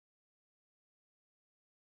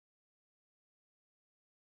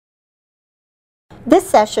This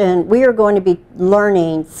session, we are going to be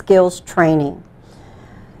learning skills training.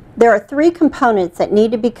 There are 3 components that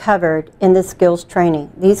need to be covered in the skills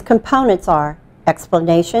training. These components are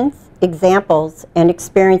explanations, examples, and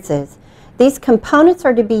experiences. These components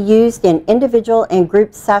are to be used in individual and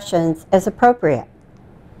group sessions as appropriate.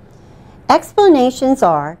 Explanations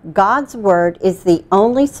are God's Word is the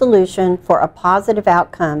only solution for a positive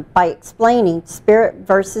outcome by explaining spirit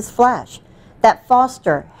versus flesh that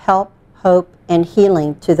foster help, hope, and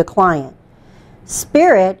healing to the client.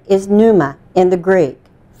 Spirit is pneuma in the Greek.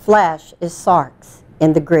 Flesh is sarx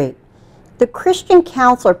in the Greek. The Christian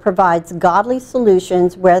counselor provides godly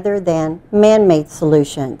solutions rather than man-made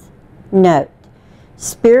solutions. Note,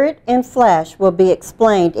 spirit and flesh will be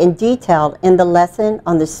explained in detail in the lesson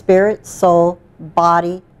on the spirit, soul,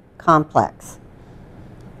 body complex.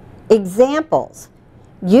 Examples.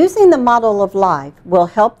 Using the model of life will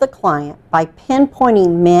help the client by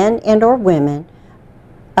pinpointing men and or women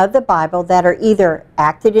of the Bible that are either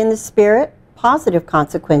acted in the spirit, positive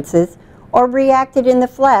consequences, or reacted in the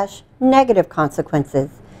flesh, negative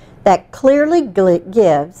consequences. That clearly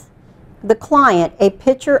gives the client a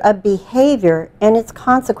picture of behavior and its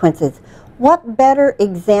consequences. What better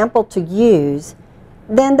example to use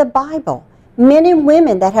than the Bible? Men and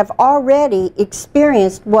women that have already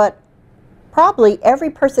experienced what probably every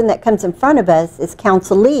person that comes in front of us as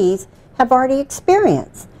counselees have already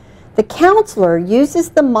experienced. The counselor uses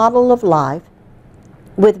the model of life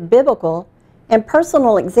with biblical and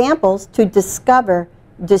personal examples to discover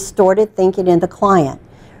distorted thinking in the client.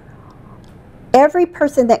 Every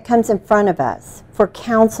person that comes in front of us for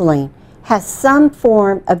counseling has some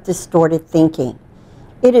form of distorted thinking.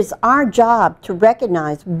 It is our job to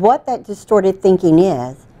recognize what that distorted thinking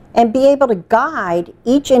is and be able to guide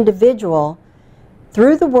each individual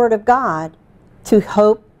through the Word of God to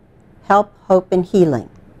help, hope, and healing.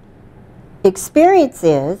 Experience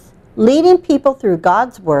is leading people through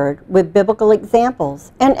God's Word with biblical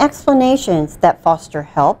examples and explanations that foster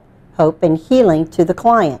help, hope, and healing to the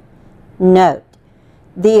client. Note,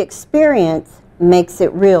 the experience makes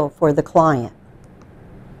it real for the client.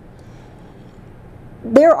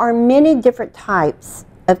 There are many different types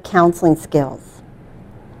of counseling skills.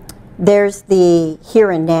 There's the here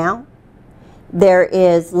and now. There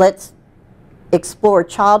is let's explore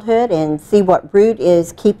childhood and see what root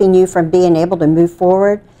is keeping you from being able to move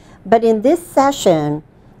forward. But in this session,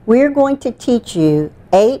 we're going to teach you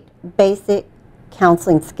 8 basic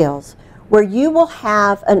counseling skills where you will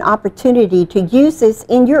have an opportunity to use this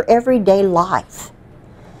in your everyday life.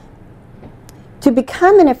 To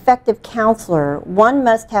become an effective counselor, one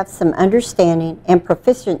must have some understanding and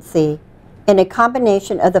proficiency in a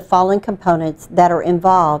combination of the following components that are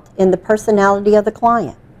involved in the personality of the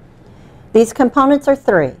client. These components are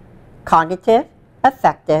 3: cognitive,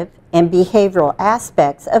 affective, and behavioral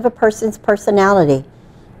aspects of a person's personality.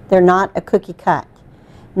 They're not a cookie cut.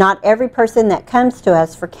 Not every person that comes to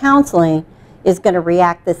us for counseling is going to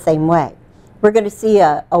react the same way. We're going to see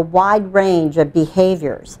a wide range of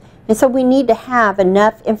behaviors. And so we need to have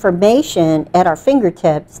enough information at our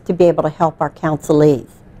fingertips to be able to help our counselees.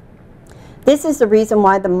 This is the reason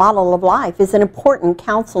why the model of life is an important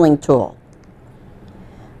counseling tool.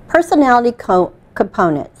 Personality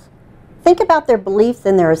components. Think about their beliefs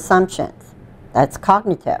and their assumptions. That's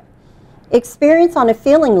cognitive. Experience on a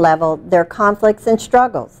feeling level their conflicts and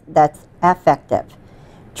struggles. That's affective.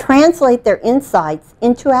 Translate their insights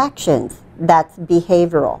into actions. That's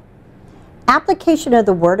behavioral. Application of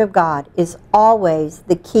the Word of God is always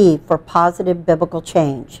the key for positive biblical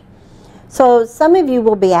change. So some of you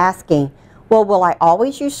will be asking, well, will I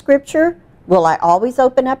always use Scripture? Will I always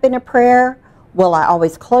open up in a prayer? Will I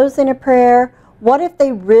always close in a prayer? What if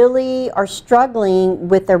they really are struggling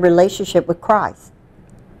with their relationship with Christ?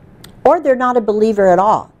 Or they're not a believer at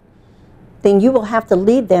all? Then you will have to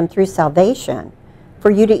lead them through salvation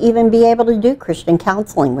for you to even be able to do Christian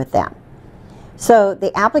counseling with them. So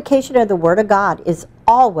the application of the Word of God is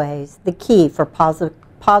always the key for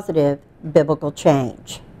positive biblical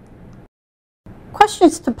change.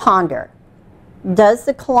 Questions to ponder. Does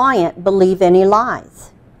the client believe any lies?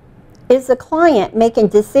 Is the client making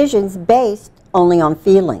decisions based only on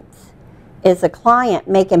feelings? Is the client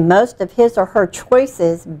making most of his or her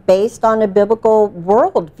choices based on a biblical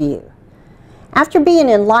worldview? After being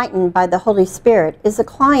enlightened by the Holy Spirit, is the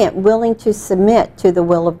client willing to submit to the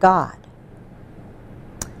will of God?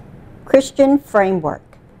 Christian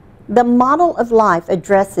framework. The model of life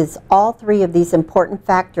addresses all 3 of these important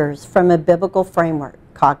factors from a biblical framework: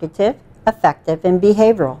 cognitive, affective, and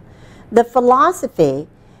behavioral. The philosophy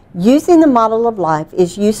using the model of life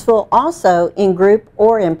is useful also in group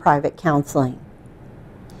or in private counseling.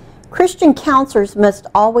 Christian counselors must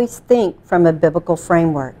always think from a biblical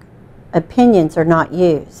framework. Opinions are not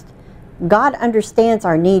used. God understands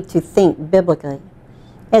our need to think biblically.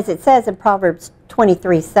 As it says in Proverbs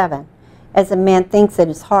 23:7, as a man thinks in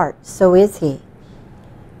his heart, so is he.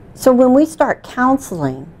 So when we start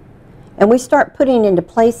counseling and we start putting into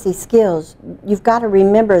place these skills, you've got to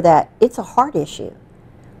remember that it's a heart issue.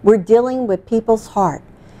 We're dealing with people's heart.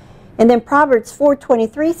 And then Proverbs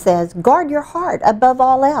 4:23 says, guard your heart above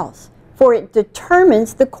all else, for it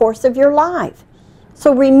determines the course of your life.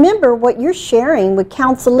 So remember, what you're sharing with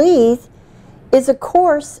counselees is a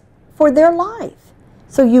course for their life.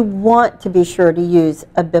 So you want to be sure to use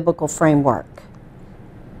a biblical framework.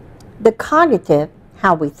 The cognitive,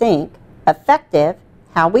 how we think, affective,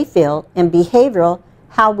 how we feel, and behavioral,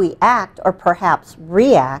 how we act or perhaps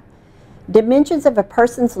react, dimensions of a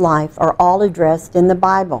person's life are all addressed in the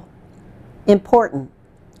Bible. Important.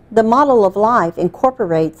 The model of life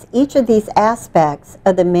incorporates each of these aspects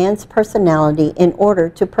of the man's personality in order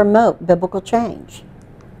to promote biblical change.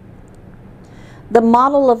 The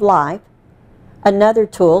model of life, another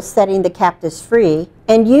tool, setting the captives free,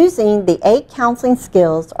 and using the 8 counseling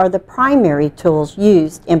skills are the primary tools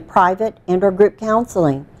used in private and or group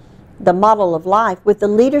counseling. The model of life, with the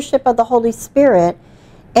leadership of the Holy Spirit,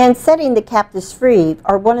 and setting the captives free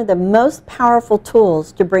are one of the most powerful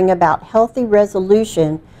tools to bring about healthy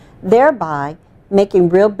resolution, thereby making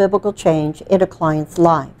real biblical change in a client's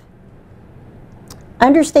life.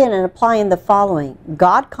 Understand and applying the following: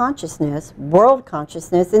 God consciousness, world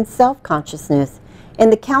consciousness, and self-consciousness, and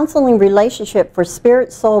the counseling relationship for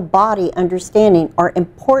spirit, soul, body understanding are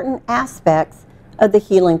important aspects of the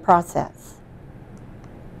healing process.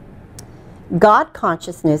 God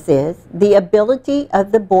consciousness is the ability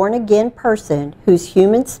of the born-again person whose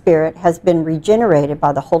human spirit has been regenerated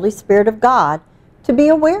by the Holy Spirit of God to be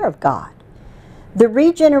aware of God. The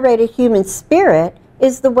regenerated human spirit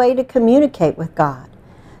is the way to communicate with God.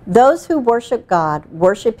 Those who worship God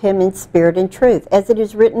worship Him in spirit and truth, as it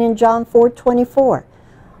is written in John 4:24.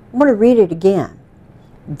 I want to read it again.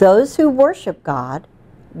 Those who worship God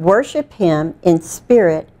worship Him in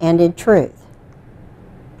spirit and in truth.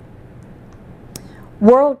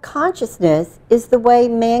 World consciousness is the way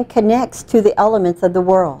man connects to the elements of the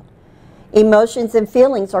world. Emotions and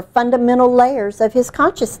feelings are fundamental layers of his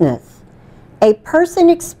consciousness. A person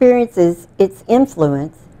experiences its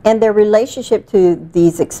influence and their relationship to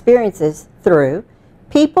these experiences through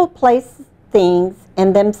people, places, things,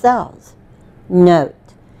 and themselves. Note,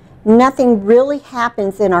 nothing really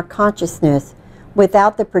happens in our consciousness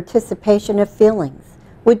without the participation of feelings,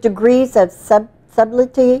 with degrees of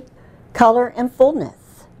subtlety, color, and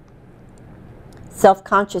fullness.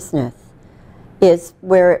 Self-consciousness is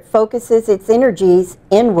where it focuses its energies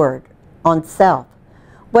inward on self,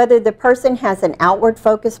 whether the person has an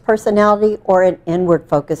outward-focused personality or an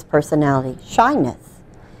inward-focused personality, shyness.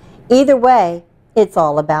 Either way, it's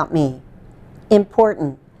all about me.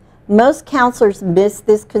 Important. Most counselors miss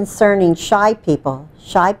this concerning shy people.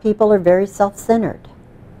 Shy people are very self-centered.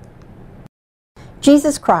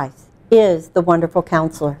 Jesus Christ is the wonderful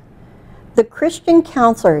counselor. The Christian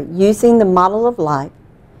counselor, using the model of life,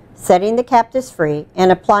 setting the captives free, and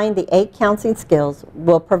applying the 8 counseling skills,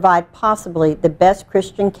 will provide possibly the best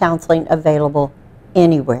Christian counseling available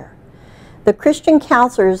anywhere. The Christian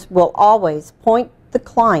counselors will always point the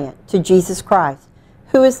client to Jesus Christ,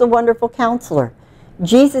 who is the wonderful counselor.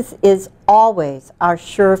 Jesus is always our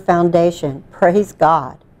sure foundation. Praise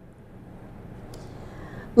God.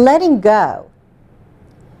 Letting go.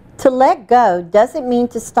 To let go doesn't mean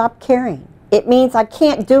to stop caring. It means I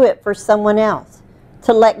can't do it for someone else.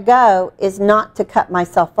 To let go is not to cut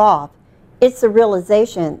myself off. It's the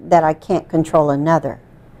realization that I can't control another.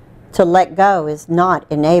 To let go is not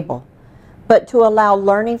enable, but to allow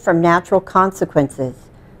learning from natural consequences.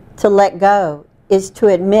 To let go is to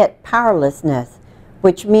admit powerlessness,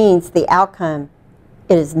 which means the outcome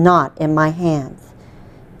is not in my hands.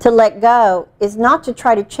 To let go is not to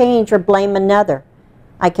try to change or blame another.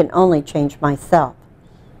 I can only change myself.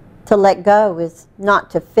 To let go is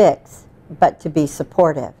not to fix, but to be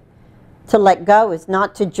supportive. To let go is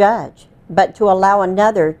not to judge, but to allow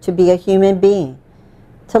another to be a human being.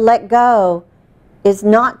 To let go is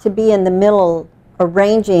not to be in the middle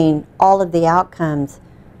arranging all of the outcomes,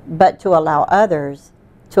 but to allow others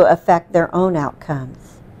to affect their own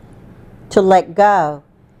outcomes. To let go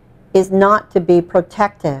is not to be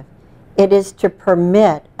protective. It is to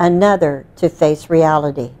permit another to face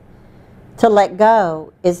reality. To let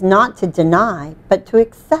go is not to deny, but to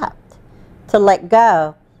accept. To let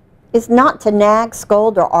go is not to nag,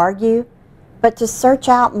 scold, or argue, but to search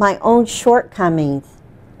out my own shortcomings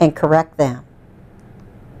and correct them.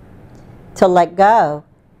 To let go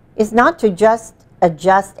is not to just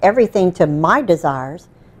adjust everything to my desires,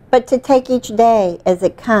 but to take each day as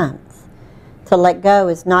it comes. To let go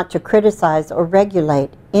is not to criticize or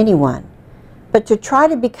regulate anyone, but to try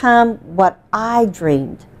to become what I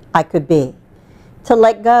dreamed I could be. To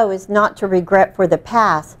let go is not to regret for the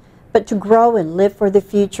past, but to grow and live for the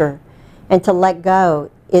future. And to let go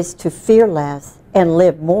is to fear less and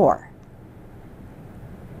live more.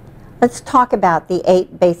 Let's talk about the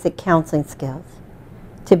 8 basic counseling skills.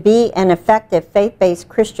 To be an effective faith-based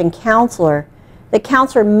Christian counselor, the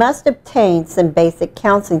counselor must obtain some basic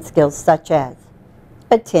counseling skills such as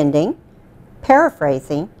attending,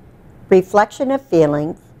 paraphrasing, reflection of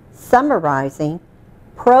feelings, summarizing,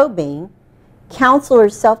 probing,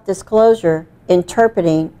 counselor's self-disclosure,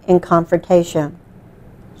 interpreting, and confrontation.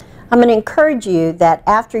 I'm going to encourage you that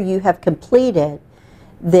after you have completed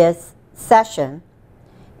this session,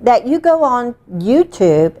 that you go on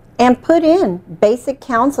YouTube and put in basic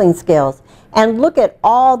counseling skills and look at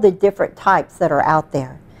all the different types that are out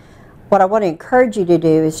there. What I want to encourage you to do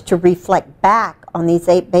is to reflect back on these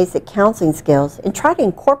 8 basic counseling skills and try to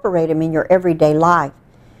incorporate them in your everyday life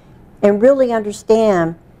and really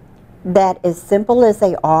understand that as simple as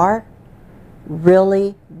they are,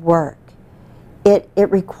 really work. It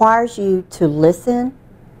requires you to listen,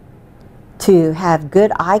 to have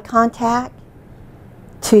good eye contact,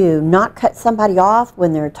 to not cut somebody off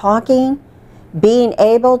when they're talking, being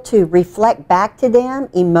able to reflect back to them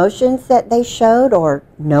emotions that they showed or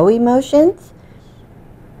no emotions.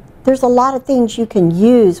 There's a lot of things you can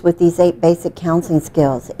use with these 8 basic counseling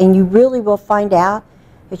skills, and you really will find out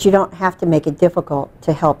that you don't have to make it difficult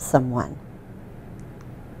to help someone.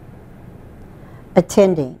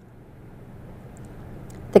 Attending.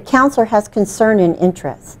 The counselor has concern and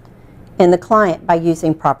interest in the client by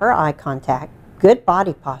using proper eye contact, good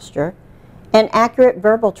body posture, and accurate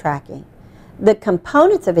verbal tracking. The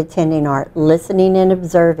components of attending are listening and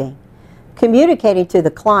observing, communicating to the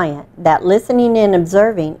client that listening and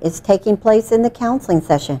observing is taking place in the counseling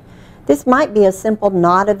session. This might be a simple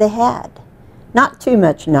nod of the head, not too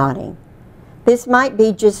much nodding. This might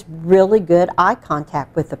be just really good eye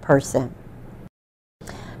contact with the person.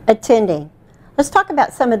 Attending. Let's talk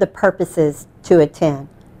about some of the purposes to attend.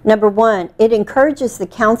 Number 1, it encourages the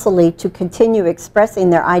counselee to continue expressing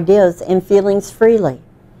their ideas and feelings freely.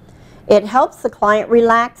 It helps the client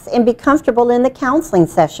relax and be comfortable in the counseling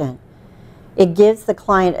session. It gives the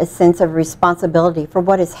client a sense of responsibility for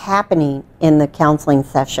what is happening in the counseling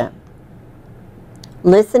session.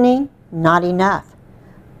 Listening, not enough.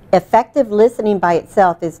 Effective listening by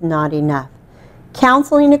itself is not enough.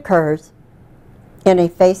 Counseling occurs in a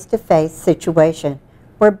face-to-face situation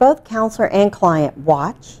where both counselor and client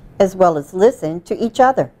watch as well as listen to each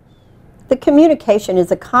other. The communication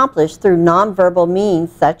is accomplished through nonverbal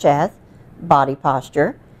means such as body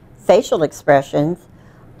posture, facial expressions,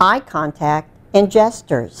 eye contact, and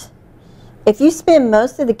gestures. If you spend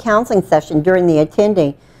most of the counseling session during the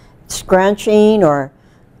attending scrunching or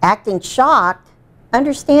acting shocked,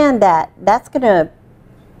 understand that that's going to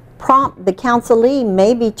prompt the counselee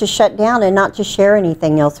maybe to shut down and not to share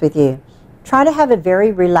anything else with you. Try to have a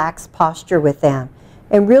very relaxed posture with them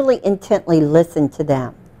and really intently listen to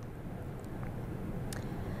them.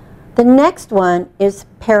 The next one is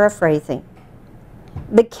paraphrasing.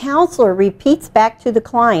 The counselor repeats back to the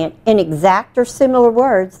client in exact or similar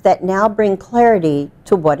words that now bring clarity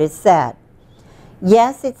to what is said.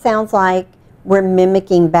 Yes, it sounds like we're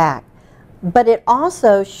mimicking back, but it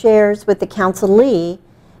also shares with the counselee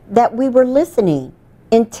that we were listening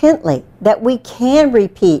intently, that we can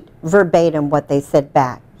repeat verbatim what they said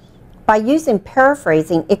back. By using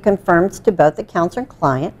paraphrasing, it confirms to both the counselor and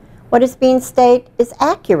client what is being stated is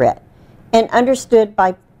accurate and understood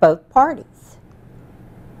by both parties.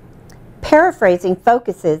 Paraphrasing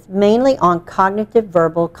focuses mainly on cognitive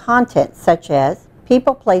verbal content such as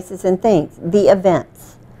people, places, and things, the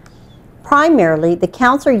events. Primarily, the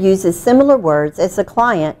counselor uses similar words as the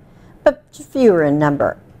client, but fewer in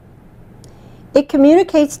number. It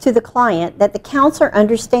communicates to the client that the counselor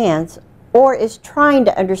understands or is trying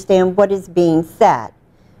to understand what is being said.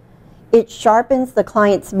 It sharpens the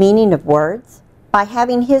client's meaning of words by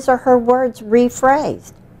having his or her words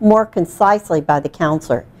rephrased more concisely by the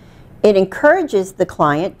counselor. It encourages the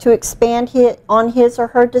client to expand on his or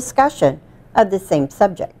her discussion of the same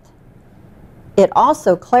subject. It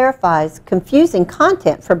also clarifies confusing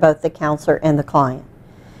content for both the counselor and the client.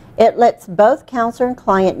 It lets both counselor and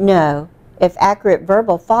client know if accurate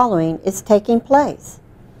verbal following is taking place.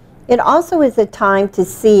 It also is a time to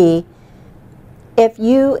see if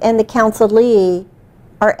you and the counselee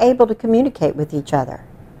are able to communicate with each other.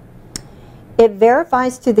 It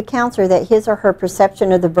verifies to the counselor that his or her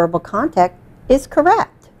perception of the verbal contact is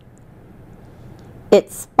correct.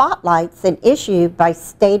 It spotlights an issue by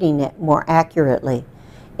stating it more accurately.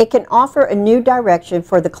 It can offer a new direction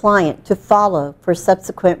for the client to follow for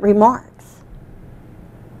subsequent remarks.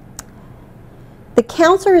 The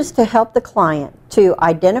counselor is to help the client to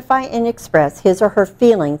identify and express his or her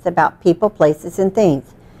feelings about people, places, and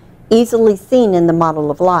things, easily seen in the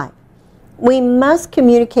model of life. We must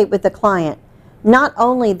communicate with the client not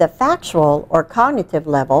only the factual or cognitive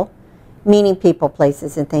level, meaning people,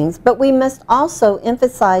 places, and things, but we must also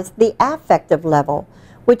emphasize the affective level,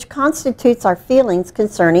 which constitutes our feelings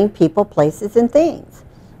concerning people, places, and things.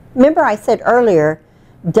 Remember I said earlier,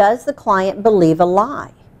 does the client believe a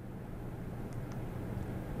lie?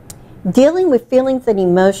 Dealing with feelings and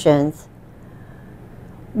emotions,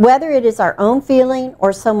 whether it is our own feeling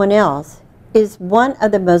or someone else, is one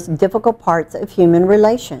of the most difficult parts of human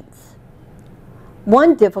relations.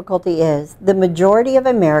 One difficulty is the majority of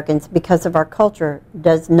Americans, because of our culture,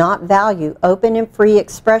 does not value open and free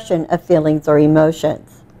expression of feelings or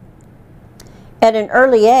emotions. At an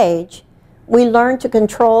early age, we learn to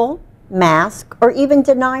control, mask, or even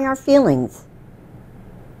deny our feelings.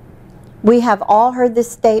 We have all heard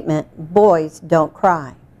this statement, boys don't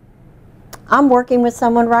cry. I'm working with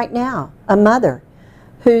someone right now, a mother,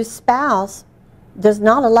 whose spouse does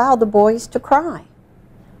not allow the boys to cry.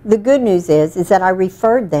 The good news is that I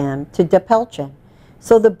referred them to Depelchin.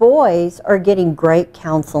 So the boys are getting great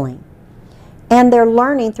counseling. And they're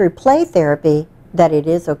learning through play therapy that it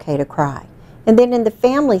is okay to cry. And then in the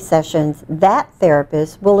family sessions, that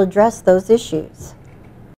therapist will address those issues.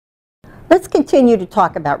 Let's continue to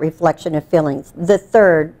talk about reflection of feelings, the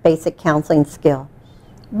third basic counseling skill.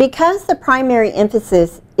 Because the primary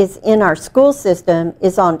emphasis is in our school system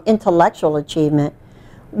is on intellectual achievement,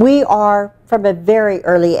 we are, from a very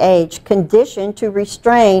early age, conditioned to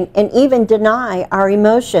restrain and even deny our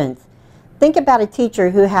emotions. Think about a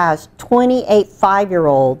teacher who has 28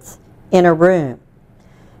 5-year-olds in a room.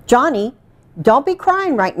 Johnny, don't be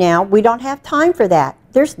crying right now. We don't have time for that.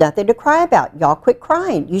 There's nothing to cry about. Y'all quit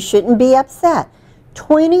crying. You shouldn't be upset.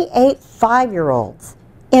 28 5-year-olds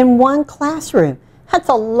in one classroom. That's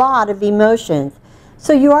a lot of emotions.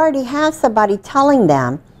 So you already have somebody telling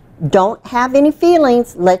them, don't have any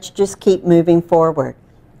feelings, let's just keep moving forward.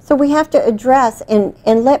 So we have to address and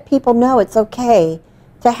let people know it's okay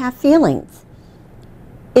to have feelings.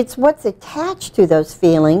 It's what's attached to those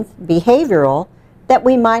feelings, behavioral, that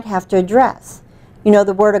we might have to address. You know,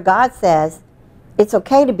 the Word of God says, it's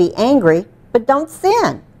okay to be angry, but don't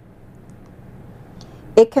sin.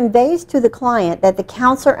 It conveys to the client that the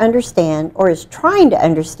counselor understands or is trying to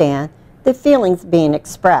understand the feelings being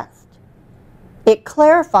expressed. It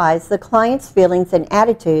clarifies the client's feelings and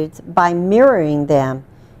attitudes by mirroring them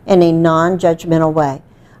in a non-judgmental way.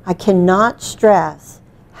 I cannot stress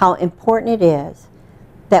how important it is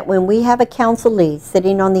that when we have a counselee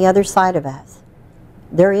sitting on the other side of us,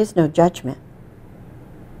 there is no judgment.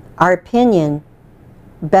 Our opinion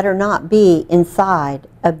better not be inside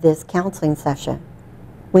of this counseling session.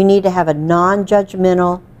 We need to have a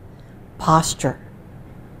non-judgmental posture.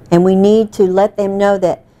 And we need to let them know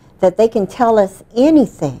that they can tell us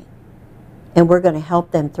anything. And we're going to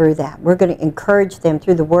help them through that. We're going to encourage them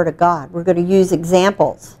through the Word of God. We're going to use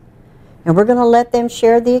examples. And we're going to let them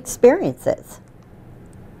share the experiences.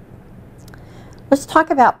 Let's talk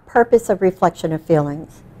about purpose of reflection of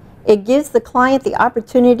feelings. It gives the client the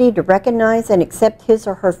opportunity to recognize and accept his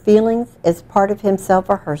or her feelings as part of himself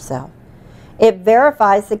or herself. It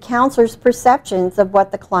verifies the counselor's perceptions of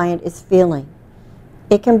what the client is feeling.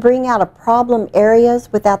 It can bring out a problem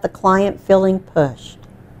areas without the client feeling pushed.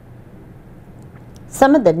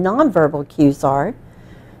 Some of the nonverbal cues are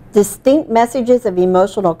distinct messages of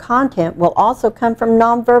emotional content will also come from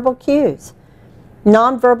nonverbal cues.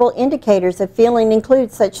 Nonverbal indicators of feeling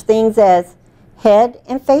include such things as head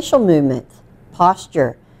and facial movements,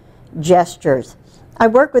 posture, gestures. I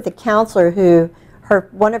work with a counselor who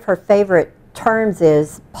one of her favorite terms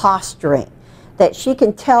is posturing, that she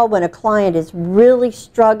can tell when a client is really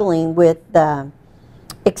struggling with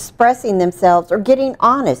expressing themselves or getting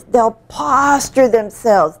honest. They'll posture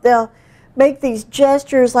themselves. They'll make these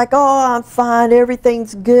gestures like, oh, I'm fine,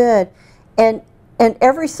 everything's good. And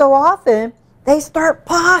every so often, they start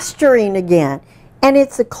posturing again. And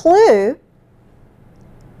it's a clue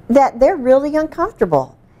that they're really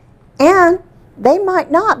uncomfortable. And they might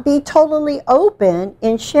not be totally open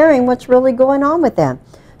in sharing what's really going on with them.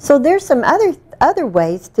 So there's some other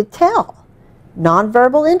ways to tell.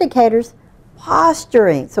 Nonverbal indicators,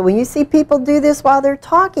 posturing. So when you see people do this while they're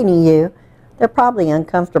talking to you, they're probably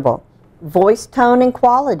uncomfortable. Voice tone and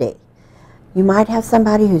quality. You might have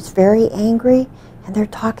somebody who's very angry and they're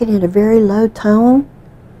talking in a very low tone.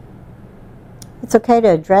 It's okay to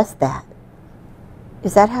address that.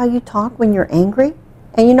 Is that how you talk when you're angry?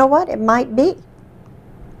 And you know what? It might be.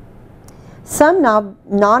 Some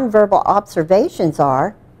nonverbal observations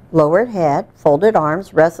are lowered head, folded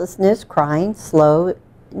arms, restlessness, crying,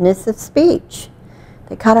 slowness of speech.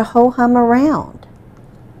 They kind of ho-hum around.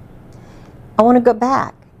 I want to go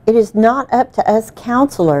back. It is not up to us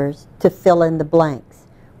counselors to fill in the blanks.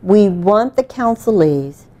 We want the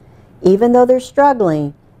counselees, even though they're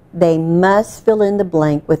struggling, they must fill in the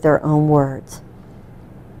blank with their own words.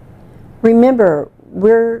 Remember,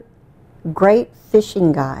 we're great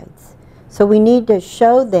fishing guides, so we need to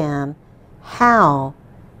show them how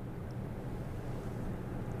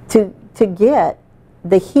to get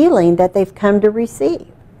the healing that they've come to receive.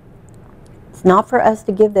 It's not for us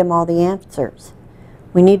to give them all the answers.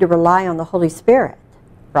 We need to rely on the Holy Spirit,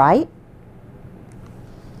 right?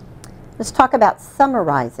 Let's talk about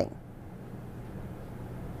summarizing.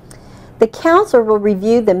 The counselor will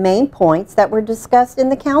review the main points that were discussed in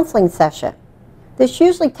the counseling session. This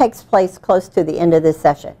usually takes place close to the end of the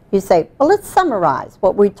session. You say, well, let's summarize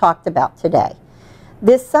what we talked about today.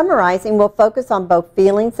 This summarizing will focus on both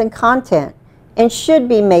feelings and content and should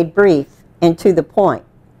be made brief and to the point.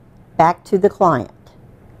 Back to the client.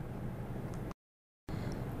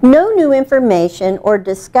 No new information or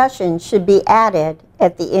discussion should be added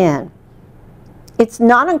at the end. It's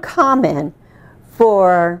not uncommon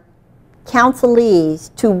for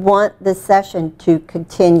counselees to want the session to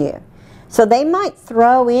continue. So they might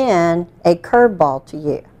throw in a curveball to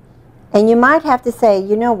you. And you might have to say,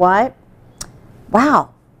 you know what?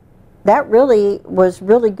 Wow, that really was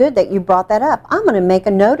really good that you brought that up. I'm going to make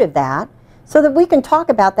a note of that so that we can talk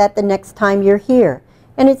about that the next time you're here.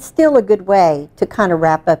 And it's still a good way to kind of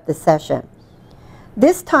wrap up the session.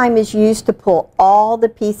 This time is used to pull all the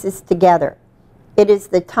pieces together. It is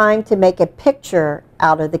the time to make a picture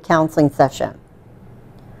out of the counseling session.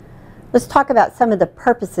 Let's talk about some of the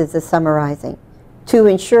purposes of summarizing. To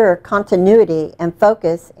ensure continuity and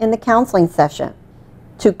focus in the counseling session.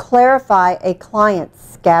 To clarify a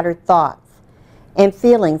client's scattered thoughts and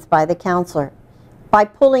feelings by the counselor. By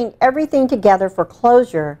pulling everything together for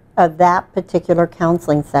closure of that particular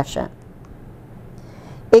counseling session.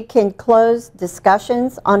 It can close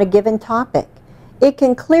discussions on a given topic. It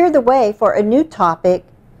can clear the way for a new topic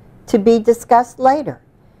to be discussed later.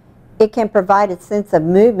 It can provide a sense of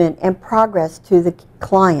movement and progress to the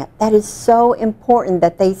client. That is so important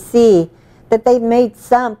that they see that they've made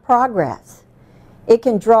some progress. It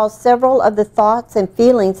can draw several of the thoughts and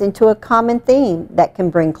feelings into a common theme that can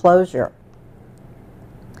bring closure.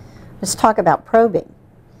 Let's talk about probing.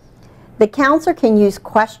 The counselor can use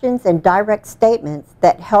questions and direct statements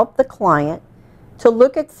that help the client to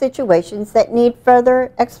look at situations that need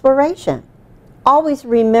further exploration. Always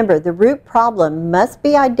remember the root problem must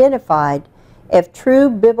be identified if true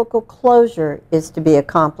biblical closure is to be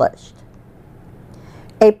accomplished.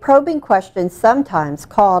 A probing question, sometimes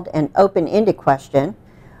called an open-ended question,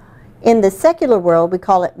 in the secular world we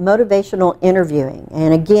call it motivational interviewing.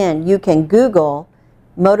 And again, you can Google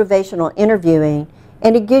motivational interviewing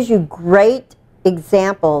and it gives you great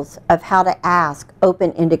examples of how to ask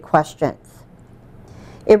open-ended questions.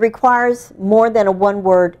 It requires more than a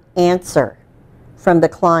one-word answer from the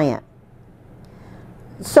client.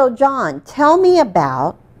 So John, tell me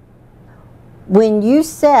about when you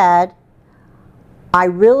said, I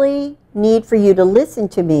really need for you to listen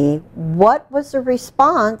to me, what was the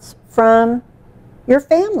response from your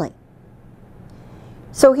family?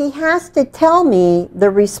 So he has to tell me the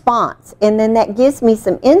response, and then that gives me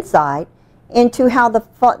some insight into how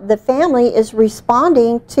the family is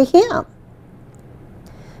responding to him.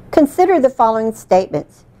 Consider the following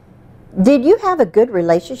statements. Did you have a good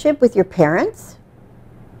relationship with your parents?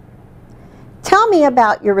 Tell me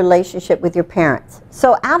about your relationship with your parents.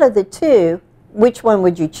 So out of the two, which one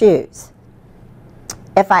would you choose?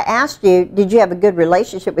 If I asked you, did you have a good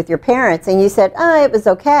relationship with your parents, and you said, oh, it was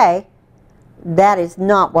okay, that is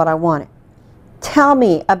not what I wanted. Tell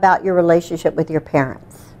me about your relationship with your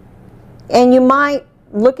parents. And you might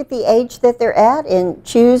look at the age that they're at and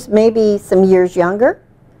choose maybe some years younger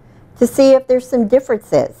to see if there's some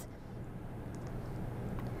differences.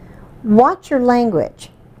 Watch your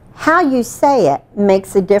language. How you say it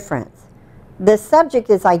makes a difference. The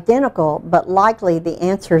subject is identical, but likely the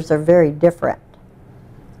answers are very different.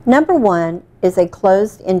 Number one is a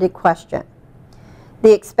closed-ended question.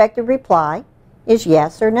 The expected reply is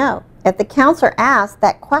yes or no. If the counselor asks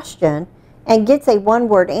that question and gets a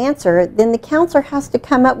one-word answer, then the counselor has to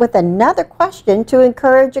come up with another question to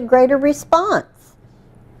encourage a greater response.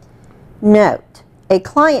 Note, a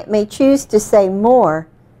client may choose to say more,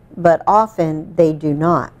 but often they do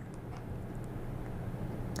not.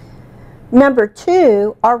 Number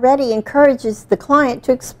 2 already encourages the client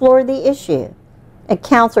to explore the issue. A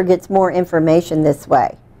counselor gets more information this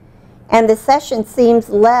way, and the session seems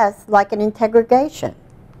less like an interrogation.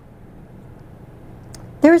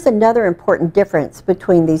 There is another important difference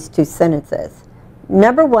between these two sentences.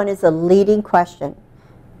 Number 1 is a leading question.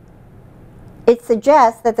 It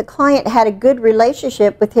suggests that the client had a good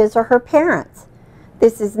relationship with his or her parents.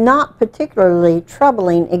 This is not a particularly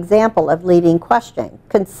troubling example of leading question.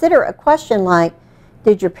 Consider a question like,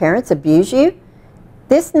 did your parents abuse you?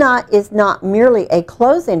 This is not merely a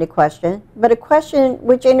close-ended question, but a question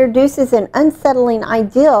which introduces an unsettling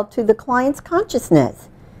ideal to the client's consciousness.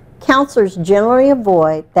 Counselors generally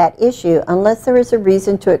avoid that issue unless there is a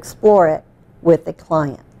reason to explore it with the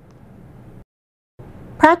client.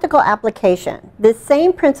 Practical application. The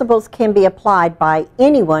same principles can be applied by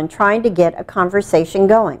anyone trying to get a conversation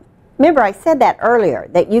going. Remember, I said that earlier,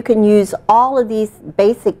 that you can use all of these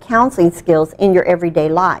basic counseling skills in your everyday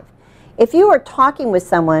life. If you are talking with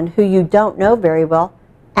someone who you don't know very well,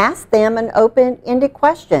 ask them an open-ended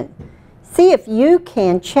question. See if you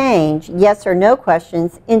can change yes or no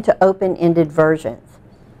questions into open-ended versions.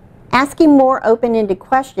 Asking more open-ended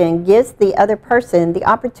questions gives the other person the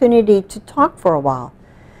opportunity to talk for a while,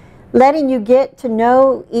 letting you get to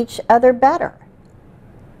know each other better.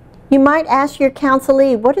 You might ask your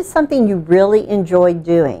counselee, what is something you really enjoy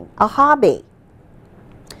doing? A hobby.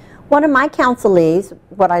 One of my counselees,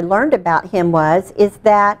 what I learned about him is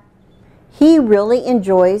that he really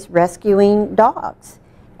enjoys rescuing dogs.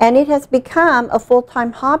 And it has become a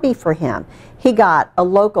full-time hobby for him. He got a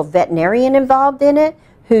local veterinarian involved in it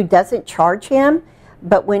who doesn't charge him,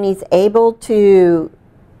 but when he's able to,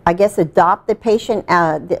 I guess, adopt the patient,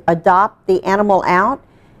 adopt the animal out,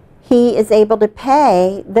 he is able to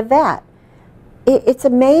pay the vet. It's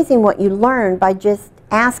amazing what you learn by just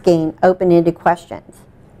asking open-ended questions.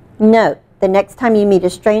 Note, the next time you meet a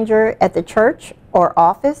stranger at the church or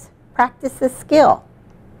office, practice this skill.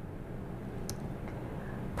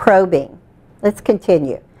 Probing. Let's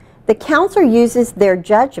continue. The counselor uses their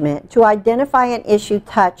judgment to identify an issue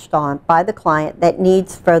touched on by the client that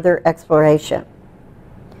needs further exploration.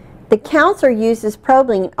 The counselor uses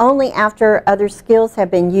probing only after other skills have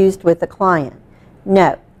been used with the client.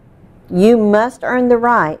 Note, you must earn the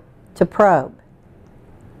right to probe.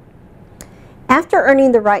 After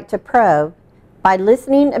earning the right to probe, by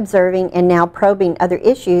listening, observing, and now probing, other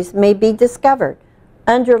issues may be discovered,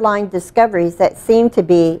 underlying discoveries that seem to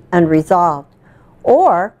be unresolved,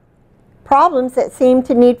 or problems that seem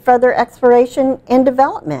to need further exploration and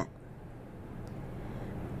development.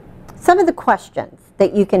 Some of the questions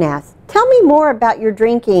that you can ask. Tell me more about your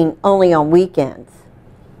drinking only on weekends.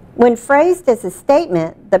 When phrased as a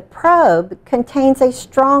statement, the probe contains a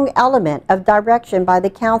strong element of direction by the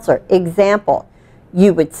counselor. Example,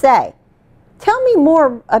 you would say, tell me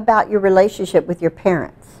more about your relationship with your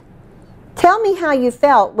parents. Tell me how you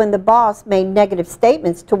felt when the boss made negative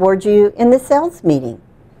statements towards you in the sales meeting.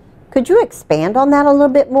 Could you expand on that a little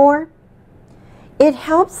bit more? It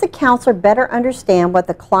helps the counselor better understand what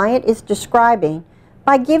the client is describing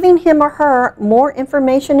by giving him or her more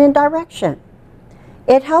information and direction.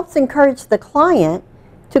 It helps encourage the client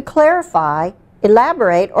to clarify,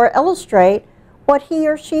 elaborate, or illustrate what he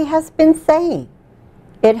or she has been saying.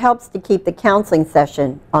 It helps to keep the counseling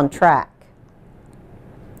session on track.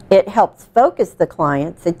 It helps focus the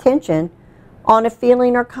client's attention on a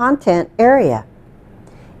feeling or content area.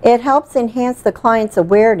 It helps enhance the client's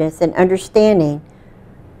awareness and understanding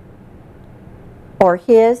or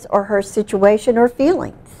his or her situation or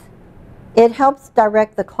feelings. It helps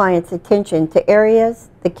direct the client's attention to areas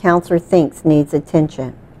the counselor thinks needs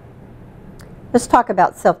attention. Let's talk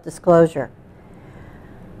about self-disclosure.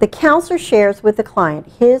 The counselor shares with the client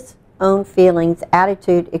his own feelings,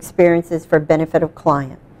 attitude, experiences for benefit of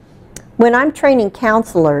client. When I'm training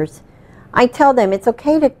counselors, I tell them it's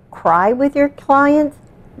okay to cry with your clients,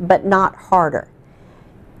 but not harder.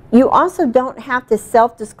 You also don't have to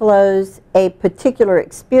self-disclose a particular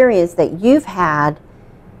experience that you've had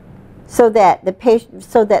so that the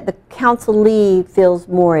counselee feels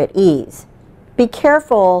more at ease. Be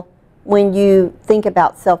careful when you think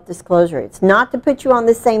about self-disclosure. It's not to put you on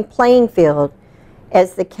the same playing field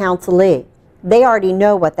as the counselee. They already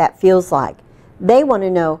know what that feels like. They want to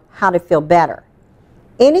know how to feel better.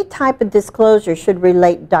 Any type of disclosure should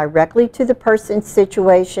relate directly to the person's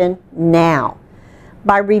situation now.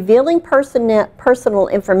 By revealing personal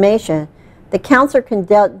information, the counselor can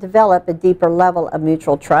develop a deeper level of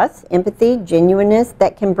mutual trust, empathy, genuineness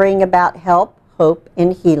that can bring about help, hope,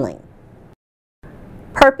 and healing.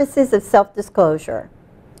 Purposes of self-disclosure.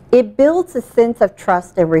 It builds a sense of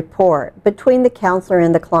trust and rapport between the counselor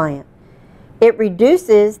and the client. It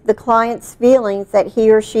reduces the client's feelings that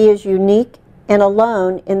he or she is unique and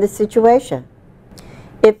alone in the situation.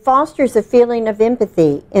 It fosters a feeling of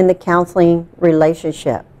empathy in the counseling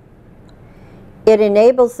relationship. It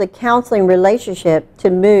enables the counseling relationship to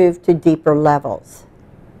move to deeper levels.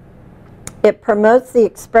 It promotes the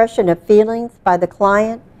expression of feelings by the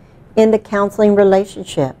client in the counseling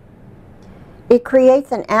relationship. It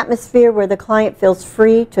creates an atmosphere where the client feels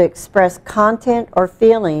free to express content or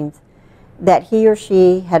feelings that he or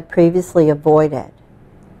she had previously avoided.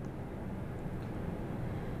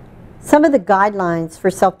 Some of the guidelines for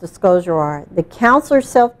self-disclosure are: the counselor's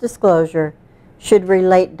self-disclosure should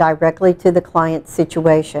relate directly to the client's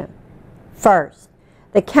situation. First,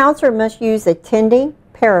 the counselor must use attending,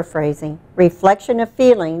 paraphrasing, reflection of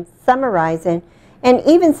feelings, summarizing, and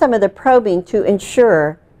even some of the probing to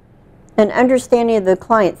ensure an understanding of the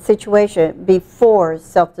client's situation before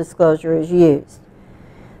self-disclosure is used.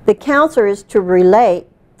 The counselor is to relate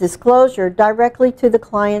disclosure directly to the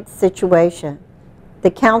client's situation.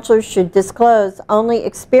 The counselor should disclose only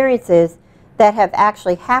experiences that have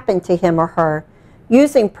actually happened to him or her,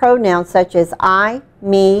 using pronouns such as I,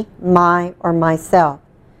 me, my, or myself.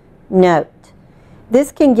 Note,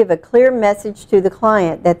 this can give a clear message to the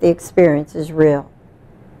client that the experience is real.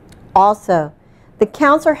 Also, the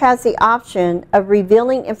counselor has the option of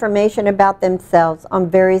revealing information about themselves on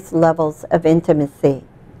various levels of intimacy.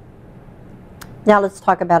 Now let's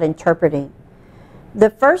talk about interpreting. The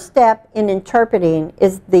first step in interpreting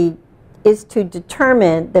is to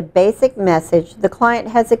determine the basic message the client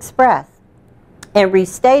has expressed and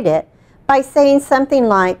restate it by saying something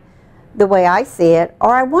like, "the way I see it," or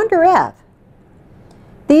 "I wonder if."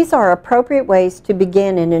 These are appropriate ways to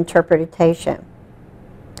begin an interpretation.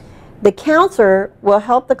 The counselor will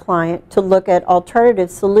help the client to look at alternative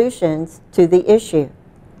solutions to the issue.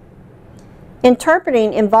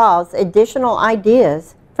 Interpreting involves additional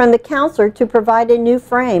ideas from the counselor to provide a new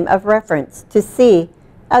frame of reference to see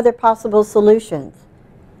other possible solutions.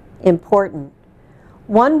 Important.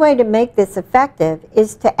 One way to make this effective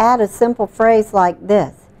is to add a simple phrase like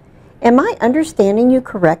this: "Am I understanding you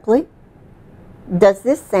correctly? Does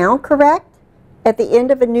this sound correct?" at the end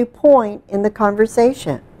of a new point in the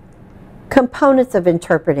conversation. Components of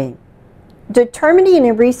interpreting. Determining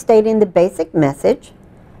and restating the basic message.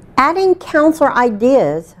 Adding counselor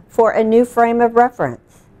ideas for a new frame of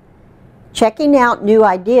reference. Checking out new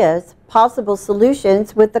ideas, possible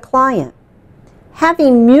solutions with the client.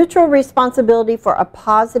 Having mutual responsibility for a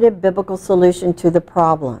positive biblical solution to the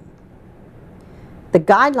problem. The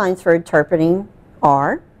guidelines for interpreting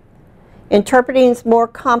are: interpreting is more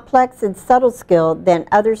complex and subtle skill than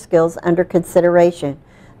other skills under consideration.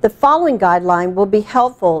 The following guideline will be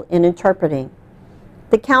helpful in interpreting.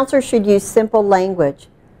 The counselor should use simple language,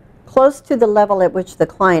 close to the level at which the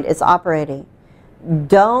client is operating.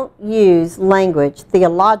 Don't use language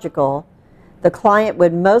theological the client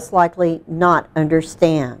would most likely not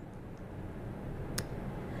understand.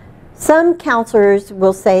 Some counselors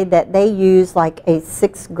will say that they use like a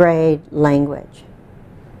 6th grade language.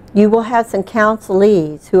 You will have some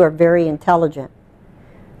counselees who are very intelligent,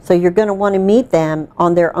 so you're going to want to meet them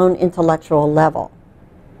on their own intellectual level.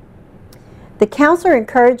 The counselor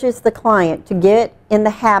encourages the client to get in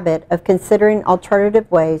the habit of considering alternative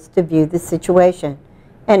ways to view the situation.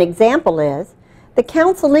 An example is, the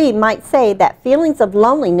counselee might say that feelings of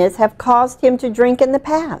loneliness have caused him to drink in the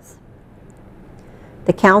past.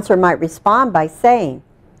 The counselor might respond by saying,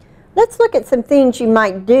 "Let's look at some things you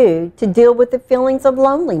might do to deal with the feelings of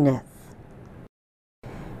loneliness."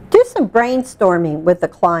 Do some brainstorming with the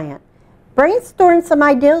client. Brainstorm some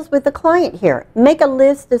ideas with the client here. Make a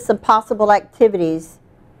list of some possible activities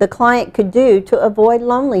the client could do to avoid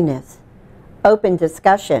loneliness. Open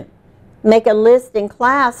discussion. Make a list in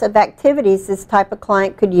class of activities this type of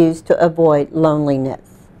client could use to avoid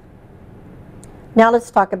loneliness. Now let's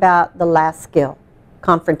talk about the last skill,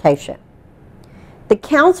 confrontation. The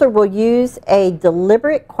counselor will use a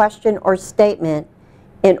deliberate question or statement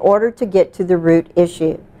in order to get to the root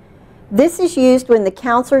issue. This is used when the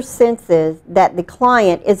counselor senses that the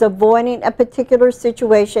client is avoiding a particular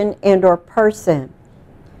situation and/or person.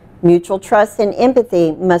 Mutual trust and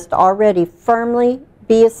empathy must already firmly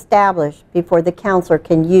be established before the counselor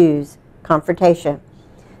can use confrontation.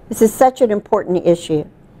 This is such an important issue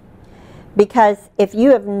because if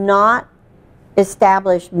you have not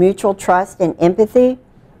established mutual trust and empathy,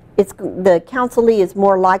 the counselee is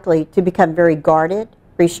more likely to become very guarded,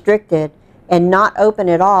 restricted, and not open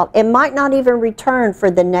at all, and might not even return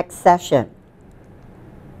for the next session.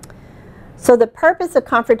 So the purpose of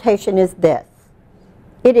confrontation is this.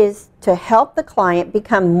 It is to help the client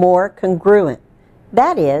become more congruent.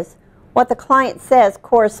 That is, what the client says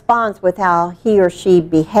corresponds with how he or she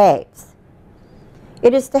behaves.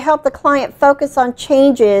 It is to help the client focus on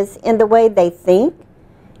changes in the way they think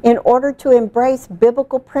in order to embrace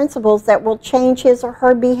biblical principles that will change his or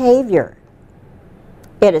her behavior.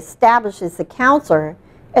 It establishes the counselor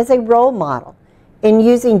as a role model in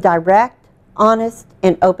using direct, honest,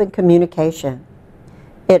 and open communication.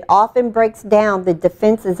 It often breaks down the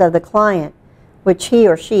defenses of the client, which he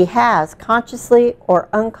or she has consciously or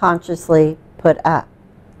unconsciously put up.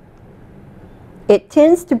 It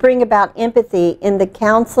tends to bring about empathy in the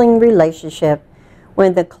counseling relationship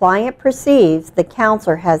when the client perceives the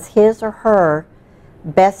counselor has his or her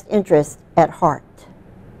best interest at heart.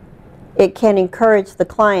 It can encourage the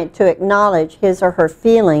client to acknowledge his or her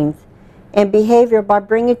feelings and behavior by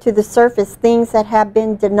bringing to the surface things that have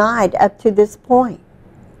been denied up to this point.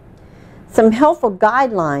 Some helpful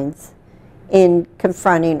guidelines in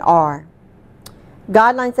confronting are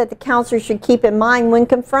guidelines that the counselor should keep in mind when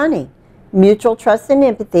confronting. Mutual trust and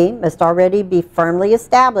empathy must already be firmly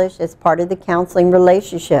established as part of the counseling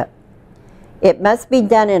relationship. It must be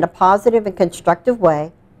done in a positive and constructive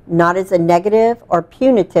way, not as a negative or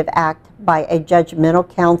punitive act by a judgmental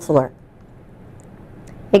counselor.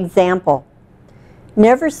 Example,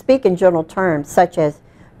 never speak in general terms such as,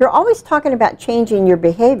 "You're always talking about changing your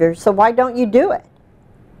behavior, so why don't you do it?"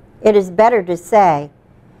 It is better to say,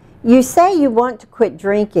 "You say you want to quit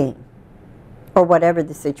drinking," or whatever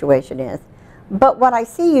the situation is, "but what I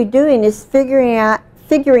see you doing is figuring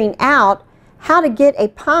out how to get a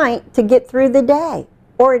pint to get through the day,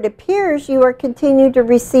 or it appears you are continuing to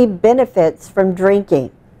receive benefits from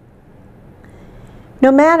drinking."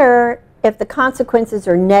 No matter if the consequences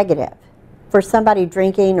are negative for somebody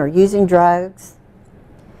drinking or using drugs,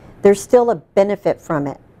 there's still a benefit from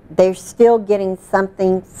it. They're still getting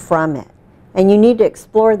something from it, and you need to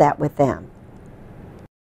explore that with them.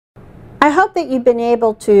 I hope that you've been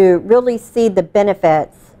able to really see the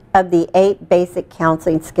benefits of the 8 basic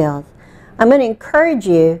counseling skills. I'm going to encourage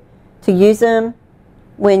you to use them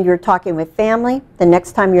when you're talking with family, the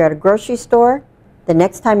next time you're at a grocery store, the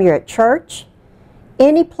next time you're at church,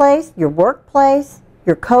 any place, your workplace,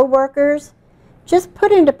 your co-workers. Just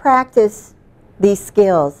put into practice these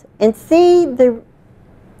skills and see the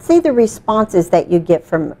responses that you get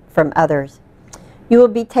from others. You will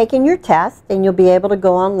be taking your test, and you'll be able to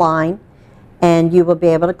go online and you will be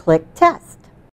able to click test.